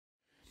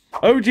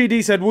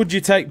OGD said, would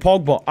you take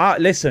Pogba?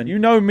 Listen, you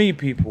know me,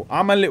 people.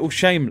 I'm a little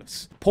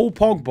shameless. Paul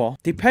Pogba,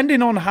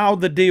 depending on how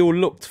the deal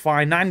looked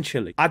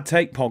financially, I'd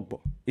take Pogba.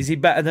 Is he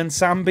better than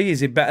Sambi? Is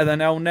he better than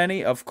El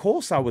Neni? Of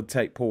course I would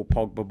take Paul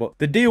Pogba, but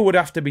the deal would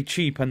have to be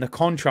cheap and the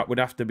contract would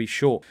have to be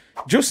short.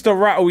 Just to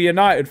rattle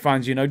United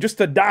fans, you know, just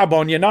to dab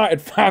on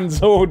United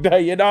fans all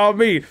day, you know what I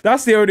mean?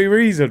 That's the only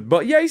reason.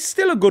 But yeah, he's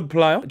still a good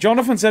player.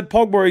 Jonathan said,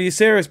 Pogba, are you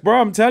serious?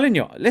 Bro, I'm telling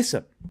you,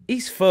 listen.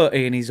 He's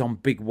 30 and he's on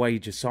big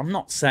wages, so I'm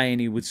not saying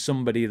he was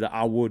somebody that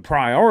I would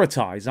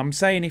prioritise. I'm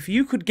saying if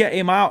you could get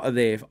him out of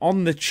there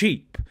on the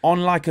cheap,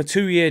 on like a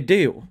 2-year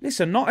deal.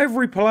 Listen, not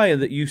every player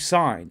that you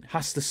sign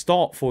has to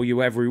start for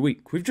you every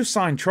week. We've just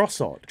signed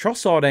Trossard.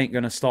 Trossard ain't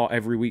going to start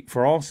every week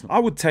for Arsenal. I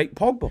would take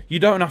Pogba. You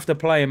don't have to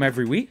play him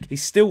every week.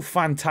 He's still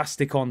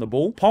fantastic on the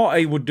ball.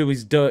 Partey would do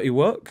his dirty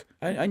work,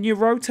 and you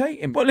rotate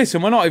him. But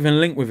listen, we're not even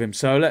linked with him,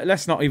 so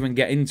let's not even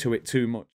get into it too much.